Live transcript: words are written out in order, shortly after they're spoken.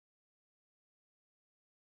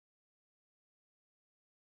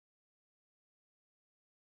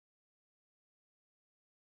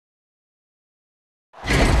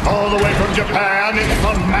All the way from Japan, it's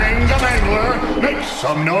the Manga Mangler. Make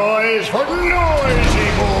some noise for Noisy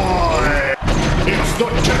Boy. It's the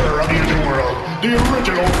terror of the underworld, the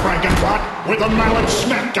original Frankenbot with a mallet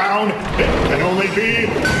smackdown. It can only be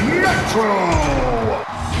Metro.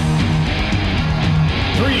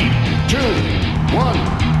 3, 2, 1,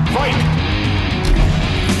 fight!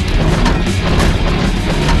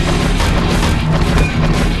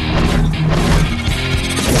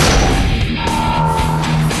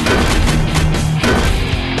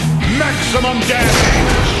 Maximum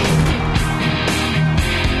damage!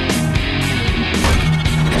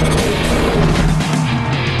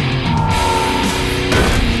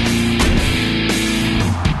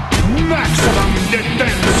 Maximum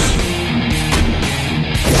defense!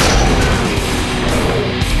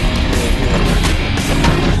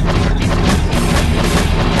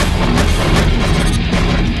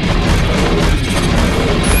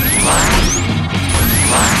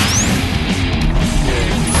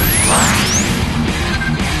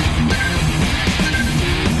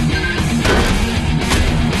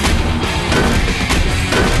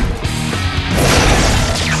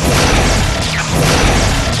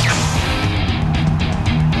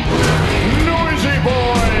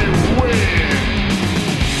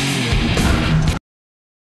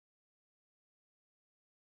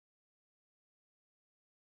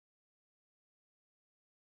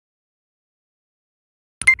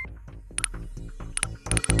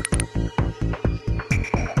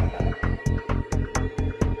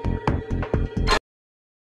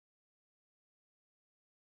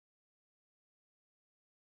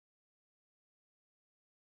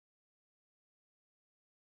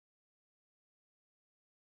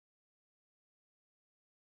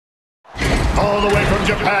 All the way from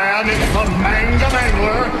Japan, it's the Manga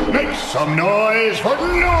Mangler. Make some noise for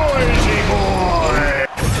Noisy Boy.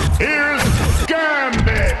 Here's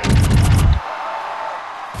Gambit.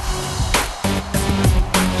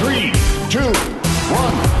 3, 2,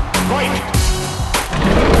 1, fight!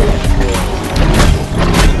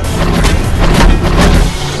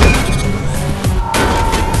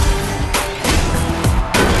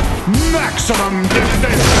 Maximum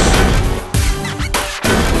defense!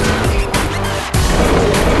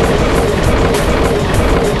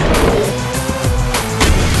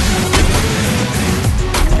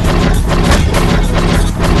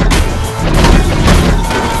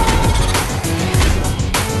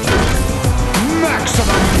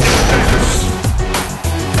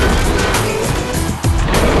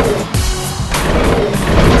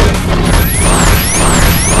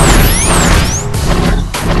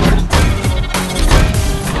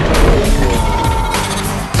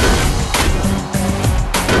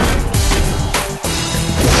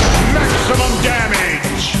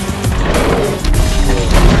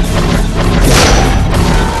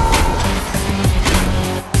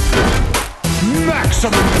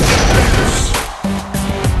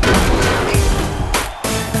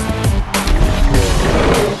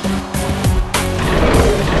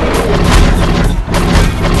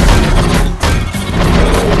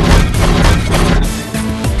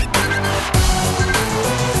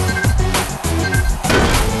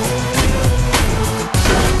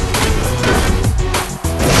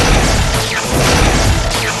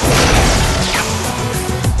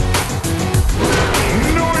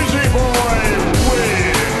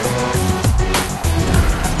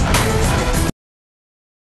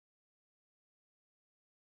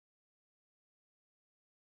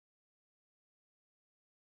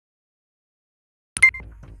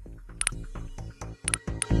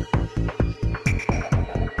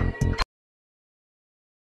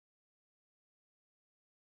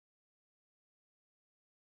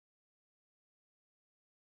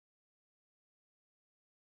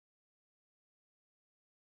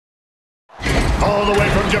 All the way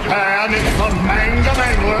from Japan, it's the Manga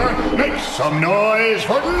Mangler. Make some noise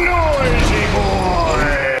for Noisy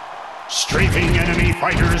Boy. Strafing enemy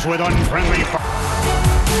fighters with unfriendly fire.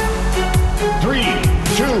 3,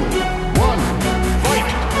 2, 1, fight!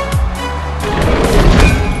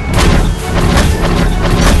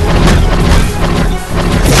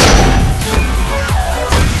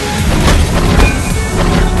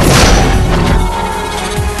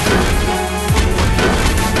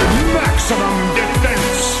 Maximum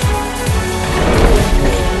defense!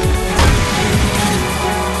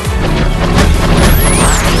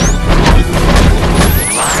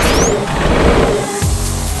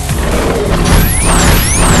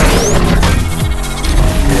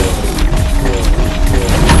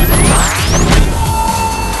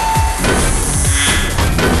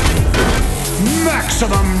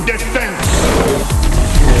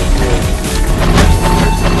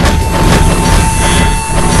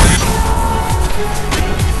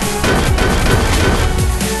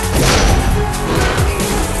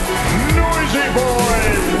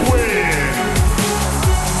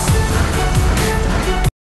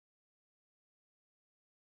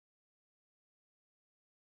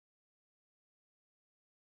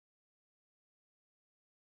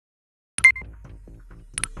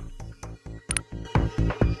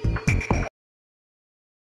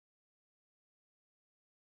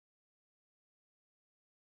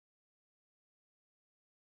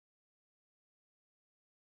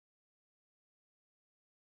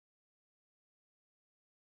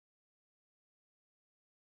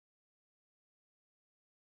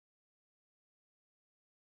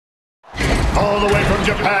 All the way from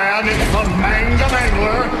Japan, it's the Manga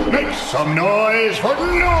Mangler. Make some noise for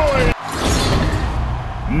noise.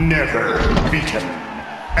 Never beaten.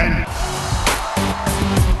 And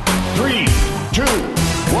 3, 2,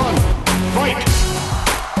 1, fight!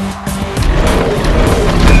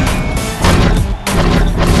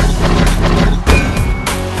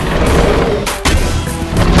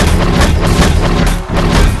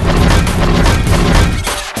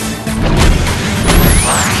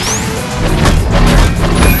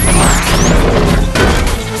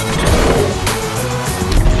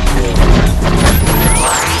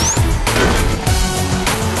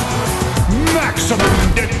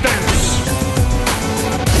 Maximum defense!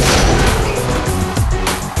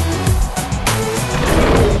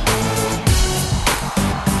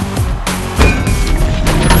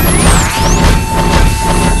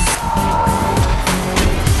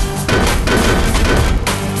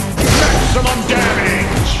 Maximum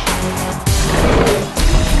damage!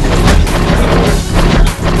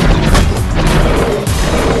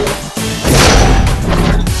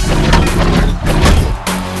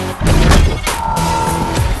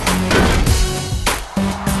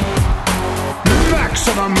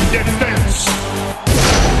 Maximum defense!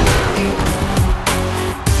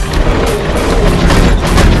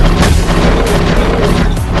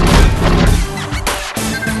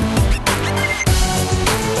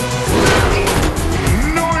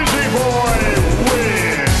 Noisy Boy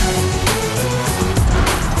win!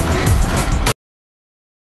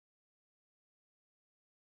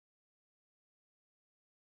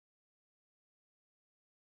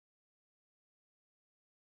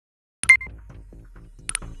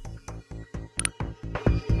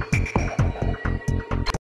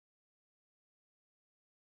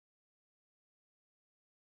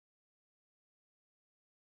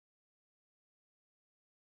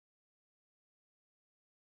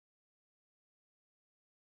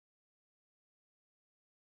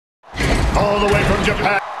 All the way from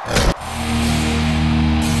Japan.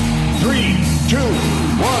 3, 2,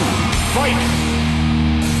 1, fight!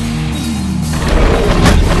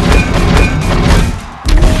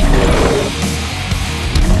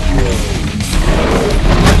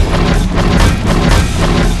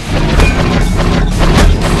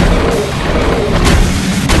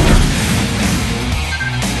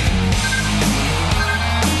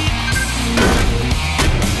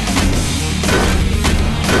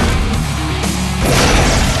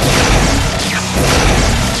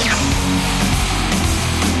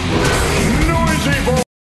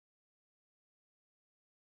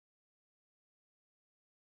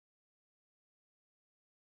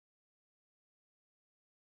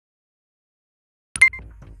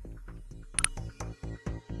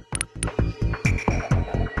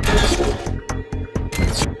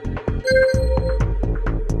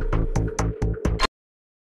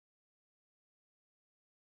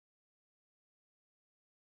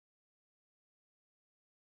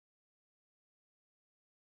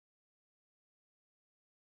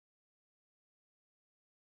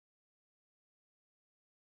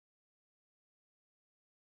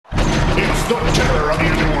 It's the terror of the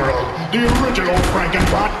underworld, the original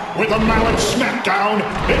Frankenbot with a mallet smackdown.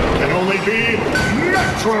 It can only be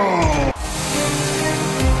Metro!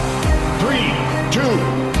 3, 2,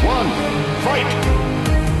 1, fight!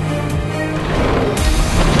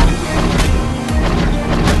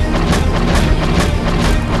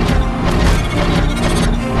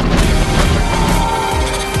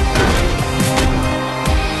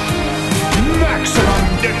 Maximum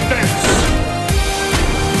defense!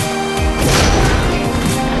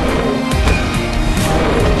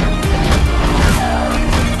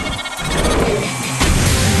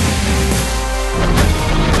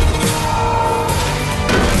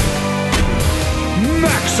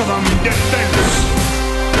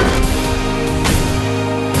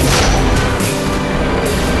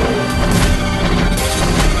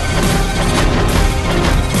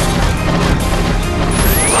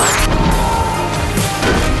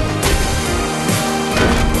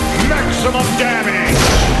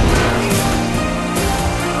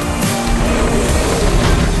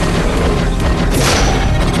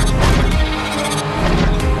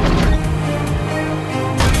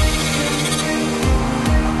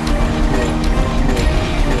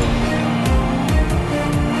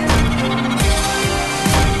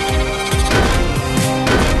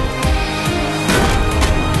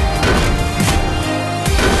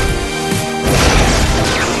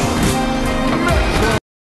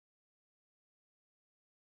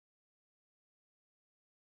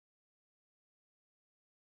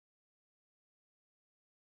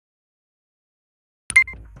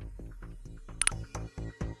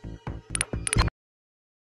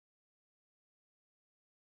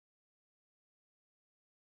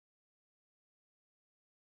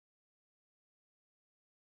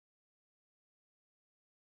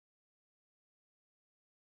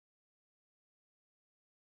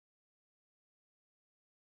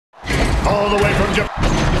 All the way from Japan.